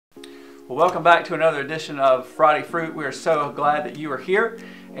Well, welcome back to another edition of Friday Fruit. We are so glad that you are here.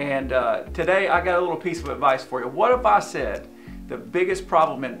 And today I got a little piece of advice for you. What if I said the biggest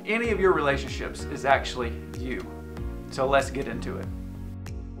problem in any of your relationships is actually you? So let's get into it.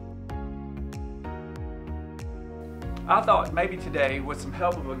 I thought maybe today, with some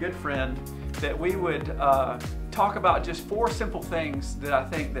help of a good friend, that we would talk about just 4 simple things that I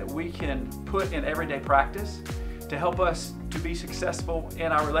think that we can put in everyday practice to help us to be successful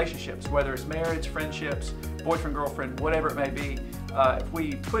in our relationships, whether it's marriage, friendships, boyfriend, girlfriend, whatever it may be. If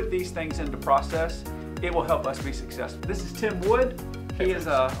we put these things into process, it will help us be successful. This is Tim Wood. He is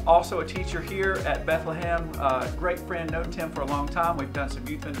also a teacher here at Bethlehem. Great friend, known Tim for a long time. We've done some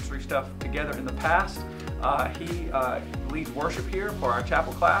youth ministry stuff together in the past. He leads worship here for our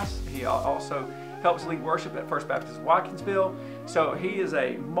chapel class. He also helps lead worship at First Baptist Watkinsville. So he is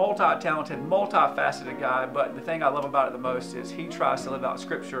a multi-talented, multifaceted guy, but the thing I love about it the most is he tries to live out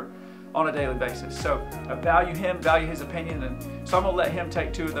Scripture on a daily basis. So I value him, value his opinion, and so I'm going to let him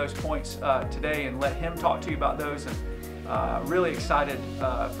take 2 of those points today and let him talk to you about those, and really excited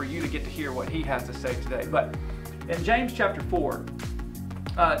for you to get to hear what he has to say today. But in James chapter 4,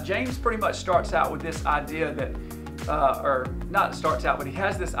 James pretty much starts out with this idea that, or not starts out, but he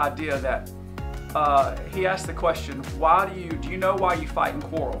has this idea that he asks the question, do you know why you fight and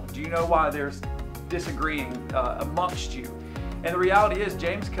quarrel? Do you know why there's disagreeing amongst you? And the reality is,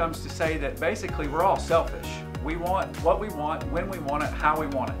 James comes to say that basically we're all selfish. We want what we want, when we want it, how we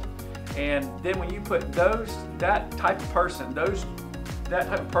want it. And then when you put that type of person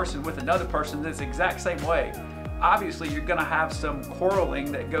with another person that's the exact same way, obviously you're going to have some quarreling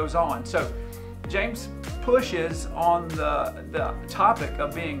that goes on. So James pushes on the topic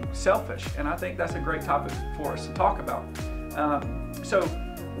of being selfish, and I think that's a great topic for us to talk about. So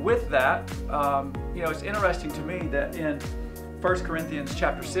with that, it's interesting to me that in 1 Corinthians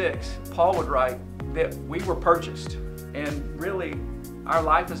chapter 6, Paul would write that we were purchased, and really our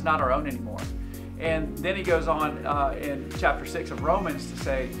life is not our own anymore. And then he goes on in chapter 6 of Romans to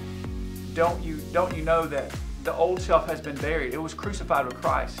say, don't you know that the old self has been buried? It was crucified with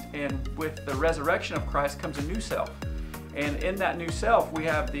Christ, and with the resurrection of Christ comes a new self. And in that new self, we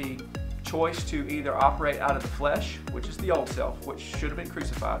have the choice to either operate out of the flesh, which is the old self, which should have been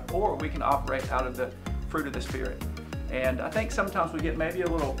crucified, or we can operate out of the fruit of the Spirit. And I think sometimes we get maybe a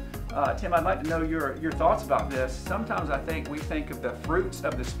little, Tim, I'd like to know your thoughts about this. Sometimes I think we think of the fruits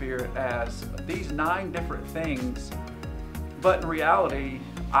of the Spirit as these 9 different things, but in reality,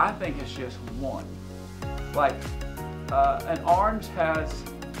 I think it's just one. Like an orange has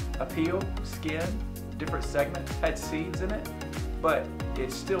a peel, skin, different segments, had seeds in it, but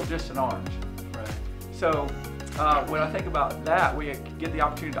it's still just an orange. Right. So when I think about that, we get the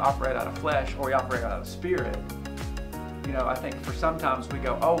opportunity to operate out of flesh, or we operate out of spirit. I think for sometimes we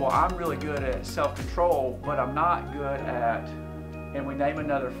go, oh, well, I'm really good at self-control, but I'm not good at, and we name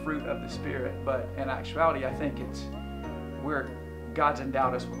another fruit of the Spirit. But in actuality, I think God's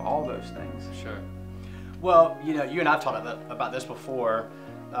endowed us with all those things. Sure. Well, you and I've talked about this before.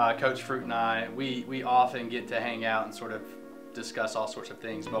 Coach Fruit and I, we often get to hang out and sort of discuss all sorts of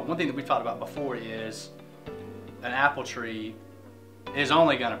things. But one thing that we've talked about before is an apple tree is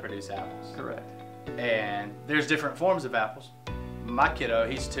only going to produce apples. Correct. And there's different forms of apples. My kiddo,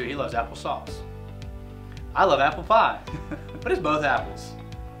 he's 2, he loves applesauce. I love apple pie, but it's both apples,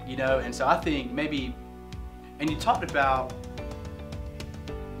 and so I think maybe, and you talked about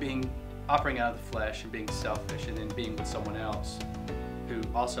operating out of the flesh and being selfish, and then being with someone else who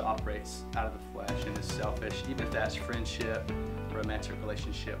also operates out of the flesh and is selfish, even if that's friendship, romantic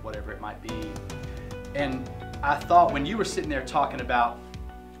relationship, whatever it might be. And I thought when you were sitting there talking about,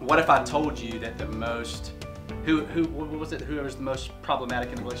 what if I told you that the most, whoever's the most problematic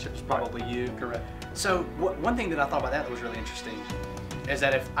in the relationship is probably you? Correct. So one thing that I thought about that was really interesting is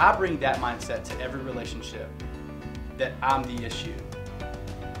that if I bring that mindset to every relationship, that I'm the issue,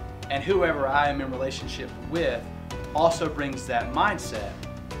 and whoever I am in relationship with also brings that mindset,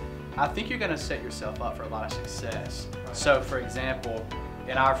 I think you're going to set yourself up for a lot of success. Right. So for example,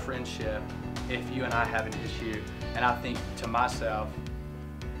 in our friendship, if you and I have an issue, and I think to myself,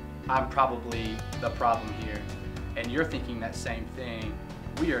 I'm probably the problem here, and you're thinking that same thing,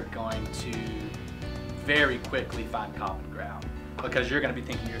 we are going to very quickly find common ground, because you're going to be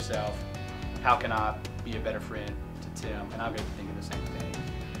thinking to yourself, how can I be a better friend to Tim? And I'm going to be thinking the same thing.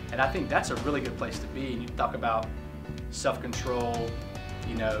 And I think that's a really good place to be. And you talk about self-control,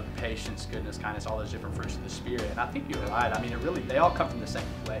 patience, goodness, kindness, all those different fruits of the Spirit. And I think you're right. I mean, they all come from the same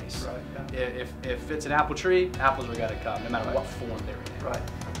place. Right. Yeah. If it's an apple tree, apples are going to come, no matter what form they're in. Right.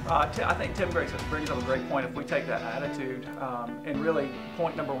 I think Tim brings up a great point. If we take that attitude, and really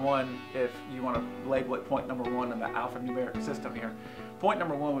point number one, if you want to label it point number one in the alphanumeric system here, point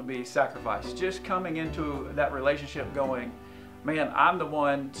number one would be sacrifice. Just coming into that relationship going, man, I'm the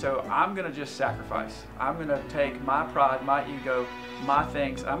one, so I'm going to just sacrifice. I'm going to take my pride, my ego, my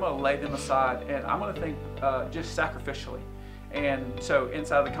things, I'm going to lay them aside, and I'm going to think just sacrificially. And so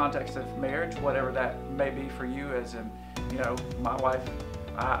inside the context of marriage, whatever that may be for you, as in, you know, my wife,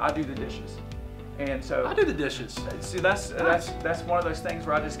 I do the dishes. And so I do the dishes. See, that's one of those things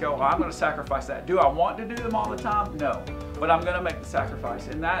where I just go, oh, I'm going to sacrifice that. Do I want to do them all the time? No, but I'm going to make the sacrifice,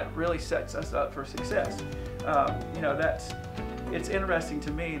 and that really sets us up for success. You know, it's interesting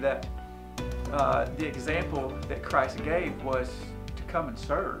to me that the example that Christ gave was to come and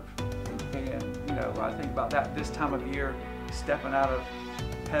serve. And you know, I think about that this time of year, stepping out of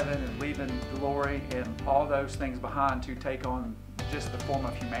heaven and leaving glory and all those things behind to take on just the form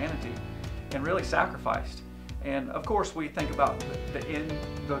of humanity and really sacrificed. And of course we think about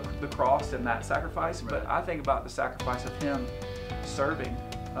the cross and that sacrifice, but I think about the sacrifice of him serving,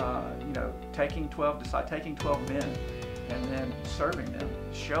 you know, taking 12 men and then serving them,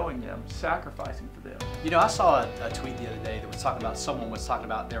 showing them, sacrificing for them. You know, I saw a tweet the other day that was talking about, someone was talking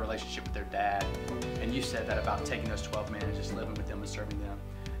about their relationship with their dad, and you said that about taking those 12 men and just living with them and serving them.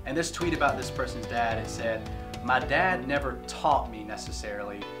 And this tweet about this person's dad, it said, my dad never taught me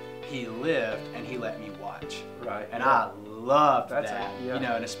necessarily, he lived and he let me watch. Right. And I loved that. Yeah. You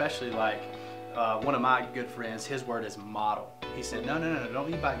know, and especially like one of my good friends, his word is model. He said, no, don't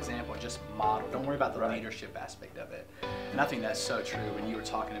lead by example, just model. Don't worry about the leadership aspect of it. And I think that's so true when you were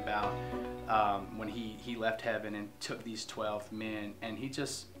talking about when he left heaven and took these 12 men and he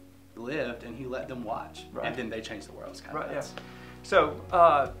just lived and he let them watch. Right. And then they changed the world. It's kind of nuts. Yeah. So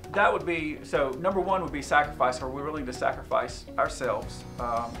that would be, so number one would be sacrifice. Are we willing to sacrifice ourselves?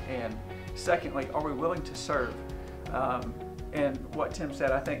 And secondly, are we willing to serve? And what Tim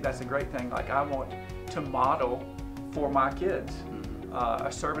said, I think that's a great thing. Like, I want to model for my kids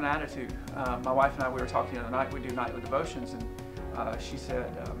a servant attitude. My wife and I, we were talking the other night, we do nightly devotions, and she said,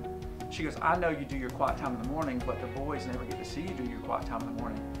 she goes, I know you do your quiet time in the morning, but the boys never get to see you do your quiet time in the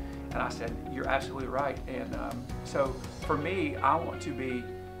morning. And I said, you're absolutely right. And so for me, I want to be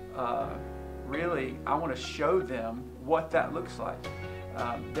really, I want to show them what that looks like.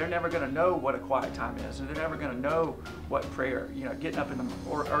 They're never going to know what a quiet time is, and they're never going to know what prayer, you know, getting up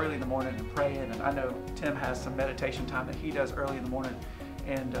or early in the morning and praying. And I know Tim has some meditation time that he does early in the morning.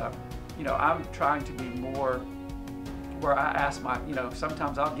 And, you know, I'm trying to be more where I ask my, you know,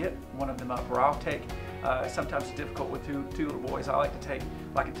 sometimes I'll get one of them up, or I'll take, sometimes it's difficult with two little boys. I like to take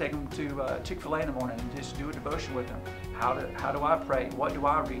them to Chick-fil-A in the morning and just do a devotion with them. How do I pray? What do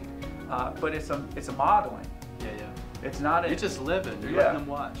I read? But it's a modeling. Yeah. It's not. You're just living. You're letting them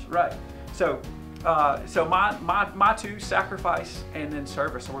watch. Right. So, so my two, sacrifice and then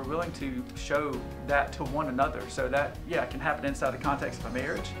service. So we're willing to show that to one another. So that can happen inside the context of a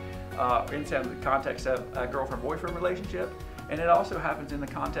marriage, inside the context of a girlfriend-boyfriend relationship. And it also happens in the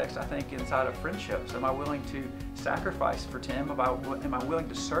context, I think, inside of friendships. Am I willing to sacrifice for Tim? Am I willing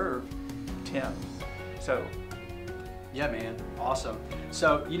to serve Tim? So, yeah, man, awesome.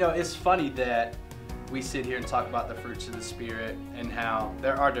 So, you know, it's funny that we sit here and talk about the fruits of the Spirit and how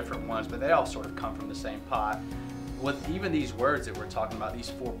there are different ones, but they all sort of come from the same pot. With even these words that we're talking about, these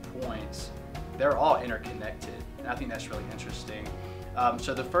 4 points, they're all interconnected. And I think that's really interesting.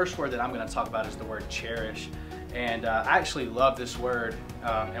 So the first word that I'm going to talk about is the word cherish. And I actually love this word,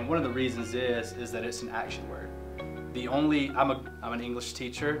 and one of the reasons is that it's an action word. I'm an English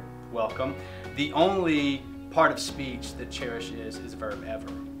teacher, welcome. The only part of speech that cherish is verb ever.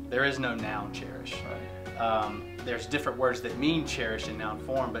 There is no noun cherish. Right. There's different words that mean cherish in noun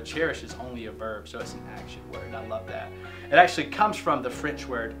form, but cherish is only a verb, so it's an action word, and I love that. It actually comes from the French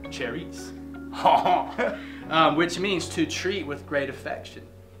word cherise, which means to treat with great affection.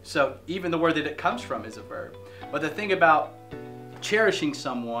 So even the word that it comes from is a verb. But the thing about cherishing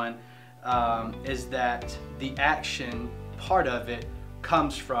someone is that the action part of it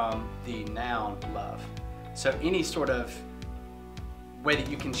comes from the noun love. So any sort of way that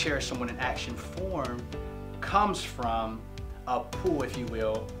you can cherish someone in action form comes from a pull, if you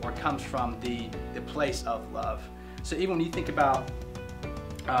will, or comes from the place of love. So even when you think about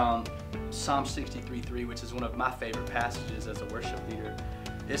Psalm 63:3, which is one of my favorite passages as a worship leader,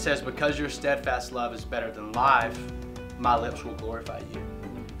 it says, because your steadfast love is better than life, my lips will glorify you.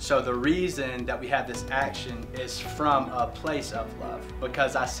 So the reason that we have this action is from a place of love,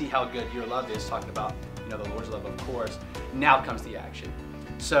 because I see how good your love is, talking about, you know, the Lord's love, of course. Now comes the action.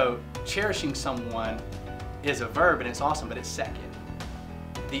 So cherishing someone is a verb and it's awesome, but it's second.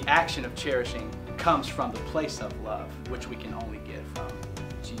 the action of cherishing comes from the place of love, which we can only get from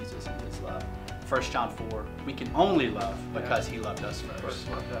Jesus and his love. 1 John 4, we can only love because he loved us first.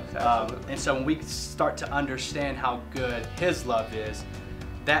 And so when we start to understand how good his love is,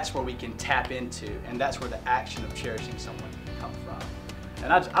 that's where we can tap into, and that's where the action of cherishing someone can come from.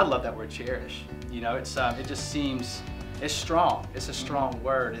 And I love that word cherish. You know, it's it just seems, it's strong. It's a strong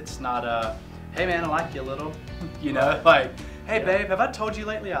word. It's not a, hey man, I like you a little. You know, like, hey babe, have I told you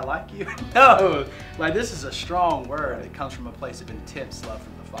lately I like you? No, like this is a strong word that comes from a place of intense love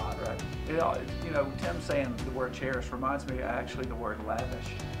from the Father. Right. You know, Tim saying the word cherish reminds me of actually the word lavish.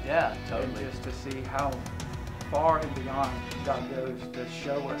 Yeah, totally. And just to see how far and beyond God goes to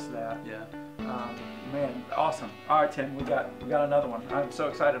show us that. Yeah. Man, awesome. All right, Tim, we got another one. I'm so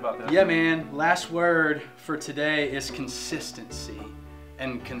excited about this. Yeah, man. Last word for today is consistency.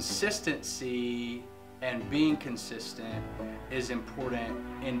 And consistency and being consistent is important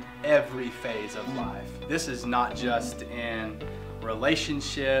in every phase of life. This is not just in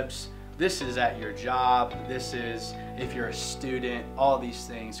relationships. This is at your job. This is if you're a student, all these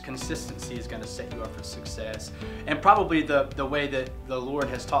things. Consistency is going to set you up for success. And probably the way that the Lord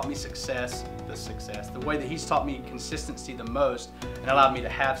has taught me the way that he's taught me consistency the most and allowed me to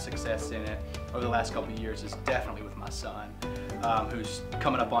have success in it over the last couple of years is definitely with my son, who's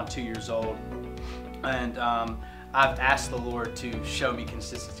coming up on 2 years old. And I've asked the Lord to show me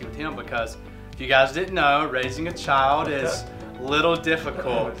consistency with him because if you guys didn't know, raising a child is a little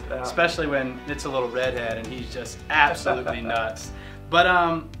difficult, especially when it's a little redhead and he's just absolutely nuts.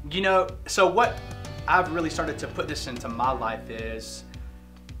 But you know, so what I've really started to put this into my life is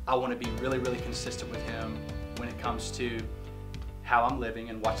I want to be really, really consistent with him when it comes to how I'm living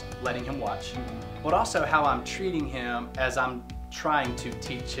and letting him watch, but also how I'm treating him as I'm trying to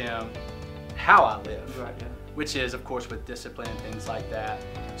teach him how I live, which is, of course, with discipline and things like that.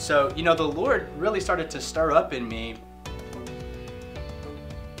 So, you know, the Lord really started to stir up in me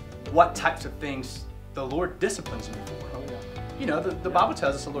what types of things the Lord disciplines me for. You know, the Bible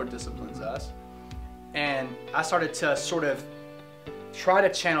tells us the Lord disciplines us. And I started to sort of try to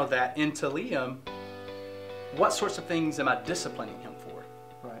channel that into Liam. What sorts of things am I disciplining him for?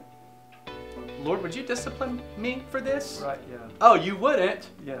 Right. Lord, would you discipline me for this? Right, yeah. Oh, you wouldn't?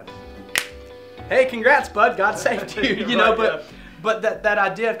 Yes. Hey, congrats, bud. God saved you. You know, but that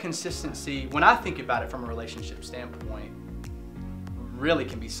idea of consistency, when I think about it from a relationship standpoint, really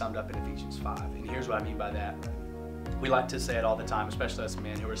can be summed up in Ephesians 5. And here's what I mean by that. We like to say it all the time, especially us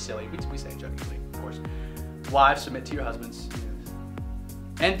men who are silly. We say it jokingly, of course. Wives, submit to your husbands.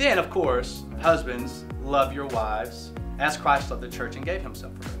 And then, of course, husbands, love your wives as Christ loved the church and gave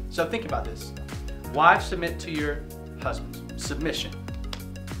himself for her. So think about this. Wives, submit to your husbands. Submission.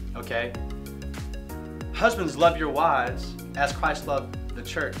 Okay? Husbands, love your wives as Christ loved the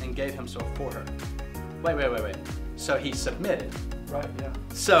church and gave himself for her. Wait. So he submitted. Right, yeah.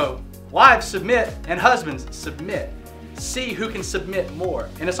 So wives submit and husbands submit. See who can submit more.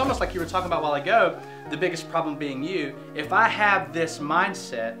 And it's almost like you were talking about a while ago, the biggest problem being you. If I have this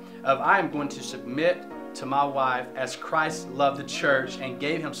mindset of I am going to submit to my wife as Christ loved the church and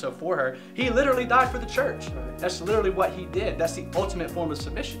gave himself for her, he literally died for the church. Right. That's literally what he did. That's the ultimate form of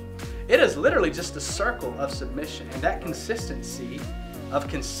submission. It is literally just a circle of submission, and that consistency of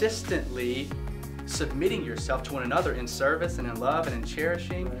consistently submitting yourself to one another in service and in love and in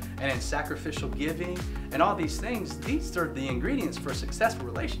cherishing and in sacrificial giving and all these things, these are the ingredients for a successful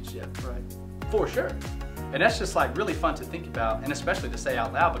relationship. Right. For sure. And that's just like really fun to think about, and especially to say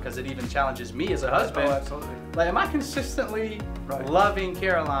out loud because it even challenges me as a husband. Oh, absolutely. Like, am I consistently loving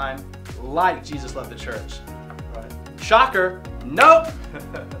Caroline like Jesus loved the church? Right. Shocker, nope.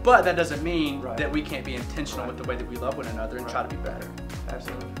 But that doesn't mean that we can't be intentional with the way that we love one another and try to be better.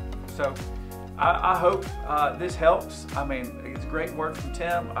 Absolutely. So I hope this helps. I mean, it's a great word from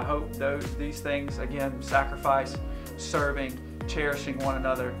Tim. I hope these things, again, sacrifice, serving, cherishing one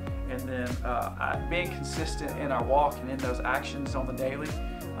another, and then being consistent in our walk and in those actions on the daily.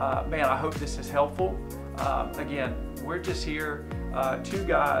 Man, I hope this is helpful. Again, we're just here, two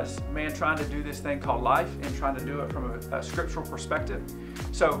guys, man, trying to do this thing called life and trying to do it from a scriptural perspective.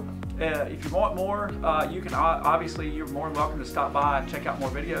 So if you want more, you can obviously, you're more than welcome to stop by and check out more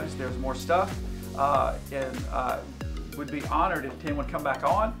videos. There's more stuff, and would be honored if Tim would come back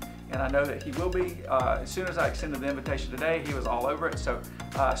on. And I know that he will be. As soon as I extended the invitation today, he was all over it. So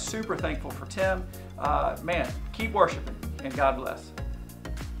super thankful for Tim. Man, keep worshiping, and God bless.